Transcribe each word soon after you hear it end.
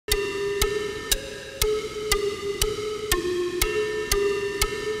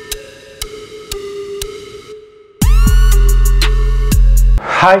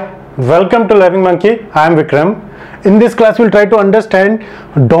Hi, welcome to Learning Monkey. I am Vikram. In this class, we'll try to understand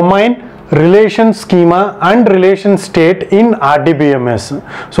domain, relation schema and relation state in RDBMS.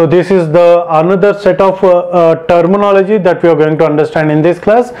 So this is the another set of terminology that we are going to understand in this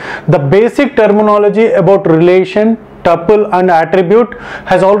class. The basic terminology about relation, tuple and attribute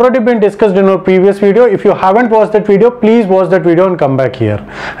has already been discussed in our previous video. If you haven't watched that video, please watch that video and come back here.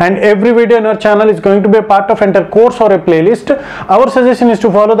 And every video in our channel is going to be a part of entire course or a playlist. Our suggestion is to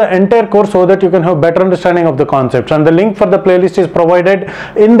follow the entire course so that you can have better understanding of the concepts, and the link for the playlist is provided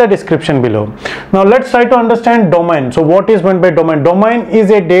in the description below. Now let's try to understand domain. So what is meant by domain? Domain is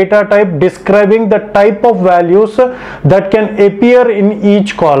a data type describing the type of values that can appear in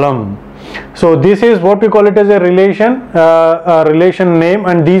each column. So this is what we call it as a relation name,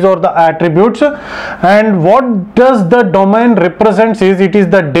 and these are the attributes. And what does the domain represents is it is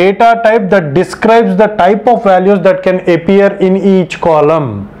the data type that describes the type of values that can appear in each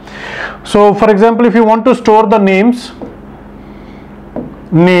column. So for example, if you want to store the names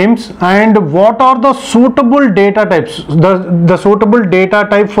and what are the suitable data types, the suitable data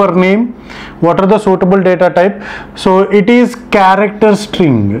type for name, what are the suitable data type? So it is character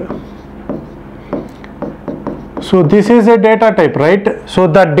string. So this is a data type, right? So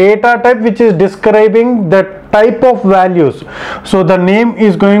the data type which is describing the type of values. So the name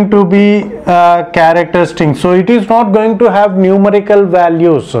is going to be character string. So it is not going to have numerical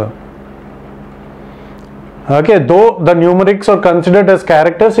values. Okay, though the numerics are considered as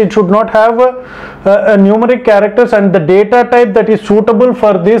characters, it should not have numeric characters, and the data type that is suitable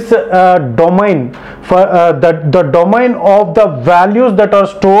for this domain, for the domain of the values that are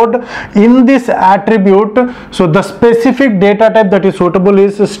stored in this attribute. So the specific data type that is suitable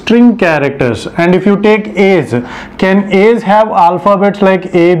is string characters. And if you take A's, can A's have alphabets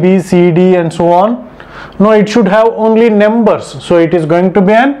like A, B, C, D and so on? No, it should have only numbers. So it is going to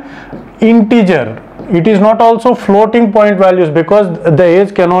be an integer. It is not also floating point values, because the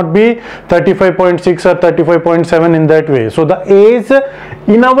A's cannot be 35.6 or 35.7 in that way. So the A's,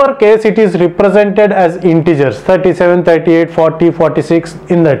 in our case, it is represented as integers, 37, 38, 40, 46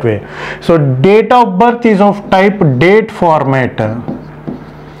 in that way. So date of birth is of type date format.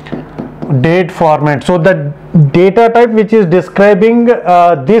 So the data type which is describing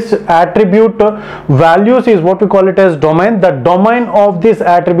this attribute values is what we call it as domain. The domain of this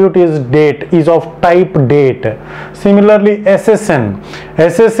attribute is date, is of type date. Similarly SSN,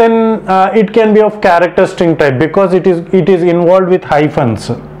 it can be of character string type, because it is involved with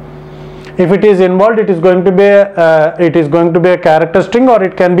hyphens. If it is involved, it is going to be a character string, or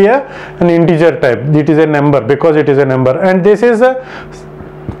it can be an integer type. It is a number, because it is a number. And this is a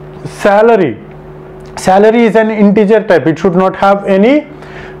salary is an integer type. It should not have any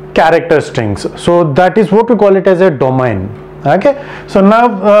character strings. So that is what we call it as a domain. Okay, so now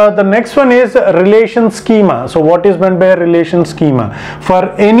the next one is relation schema. So what is meant by a relation schema? For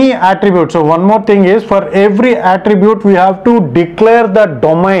any attribute, so one more thing is, for every attribute we have to declare the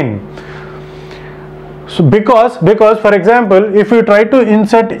domain. So because for example, if you try to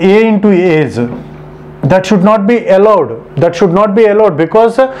insert A into A's, that should not be allowed.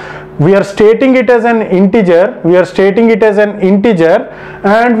 Because we are stating it as an integer.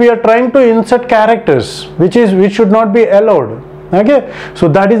 And we are trying to insert characters, which should not be allowed. Okay, so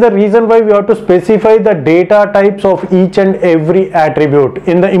that is the reason why we have to specify the data types of each and every attribute.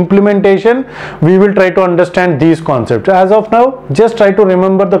 In the implementation, we will try to understand these concepts. As of now, just try to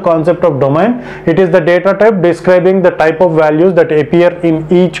remember the concept of domain. It is the data type describing the type of values that appear in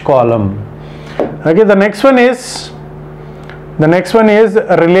each column. Okay, the next one is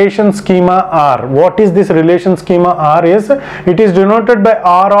relation schema R. What is this relation schema R? It is denoted by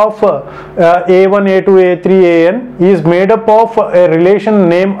R of A1, A2, A3, An, is made up of a relation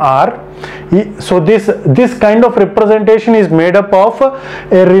name R. So this kind of representation is made up of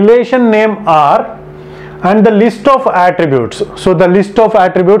a relation name R and the list of attributes. So the list of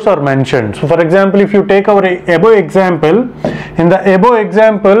attributes are mentioned. So for example, if you take our above example, in the above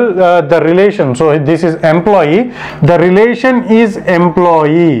example, the relation, so this is employee, the relation is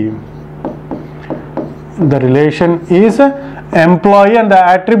employee. The relation is employee, and the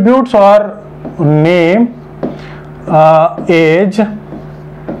attributes are name, age,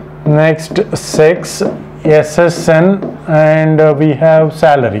 next sex, SSN, and we have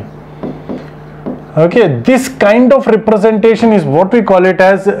salary. Okay, this kind of representation is what we call it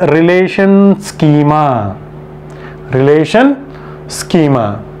as relation schema.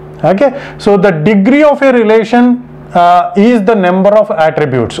 Okay, so the degree of a relation is the number of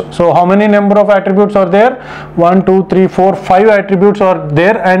attributes. So how many number of attributes are there? 1 2 3 4 5 attributes are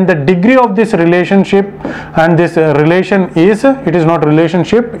there, and the degree of this relationship, and this relation is, it is not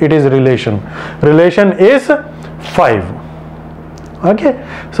relationship, it is relation is 5. Okay,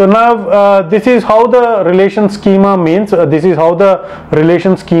 so now this is how the relation schema means, this is how the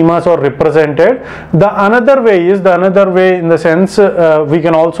relation schemas are represented. The another way in the sense we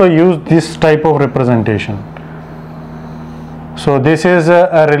can also use this type of representation. So this is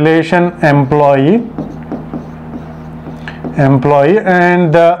a relation employee,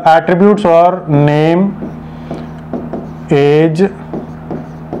 and the attributes are name, age,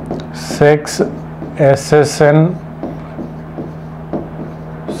 sex, SSN,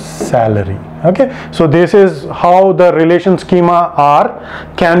 salary. Okay, so this is how the relation schema R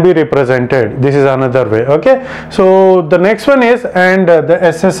can be represented. This is another way. Okay, so the next one is, and the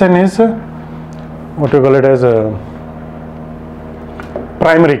SSN is what you call it as a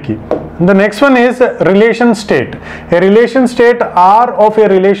primary key. The next one is relation state. A relation state R of a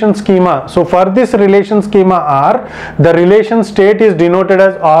relation schema. So for this relation schema R, the relation state is denoted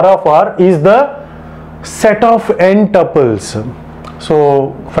as R of R is the set of n tuples.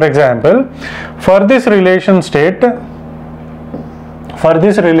 So for example, for this relation state,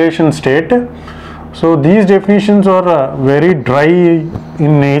 so these definitions are very dry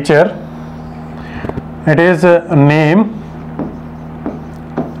in nature. It is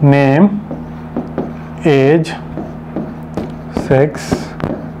name, age, sex,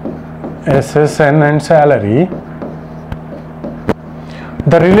 SSN and salary.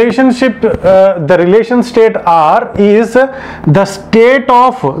 The relation state R is the state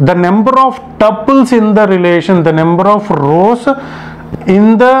of the number of tuples in the relation, the number of rows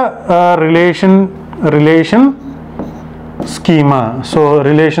in the relation schema. So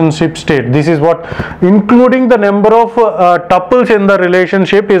relationship state, this is what, including the number of tuples in the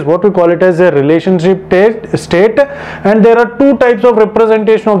relationship, is what we call it as a relationship state. And there are two types of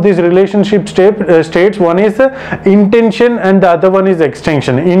representation of these relationship states. One is intension and the other one is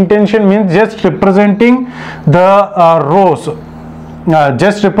extension. Intention means just representing the rows,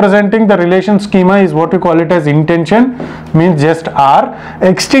 just representing the relation schema is what we call it as intention, means just R.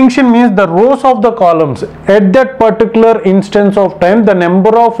 Extension means the rows of the columns at that particular instance of time, the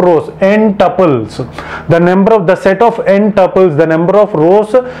number of rows, n tuples, the number of the set of n tuples, the number of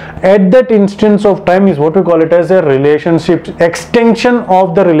rows at that instance of time is what we call it as a relationship extension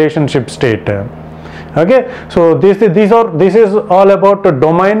of the relationship state. Okay, so this is all about the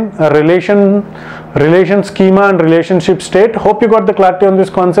domain, relation schema and relationship state. Hope you got the clarity on this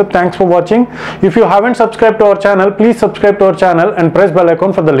concept. Thanks for watching. If you haven't subscribed to our channel, please subscribe to our channel and press bell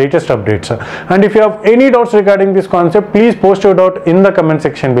icon for the latest updates. And if you have any doubts regarding this concept, please post your doubt in the comment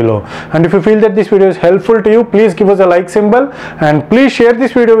section below. And if you feel that this video is helpful to you, please give us a like symbol and please share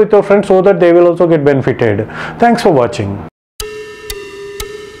this video with your friends so that they will also get benefited. Thanks for watching.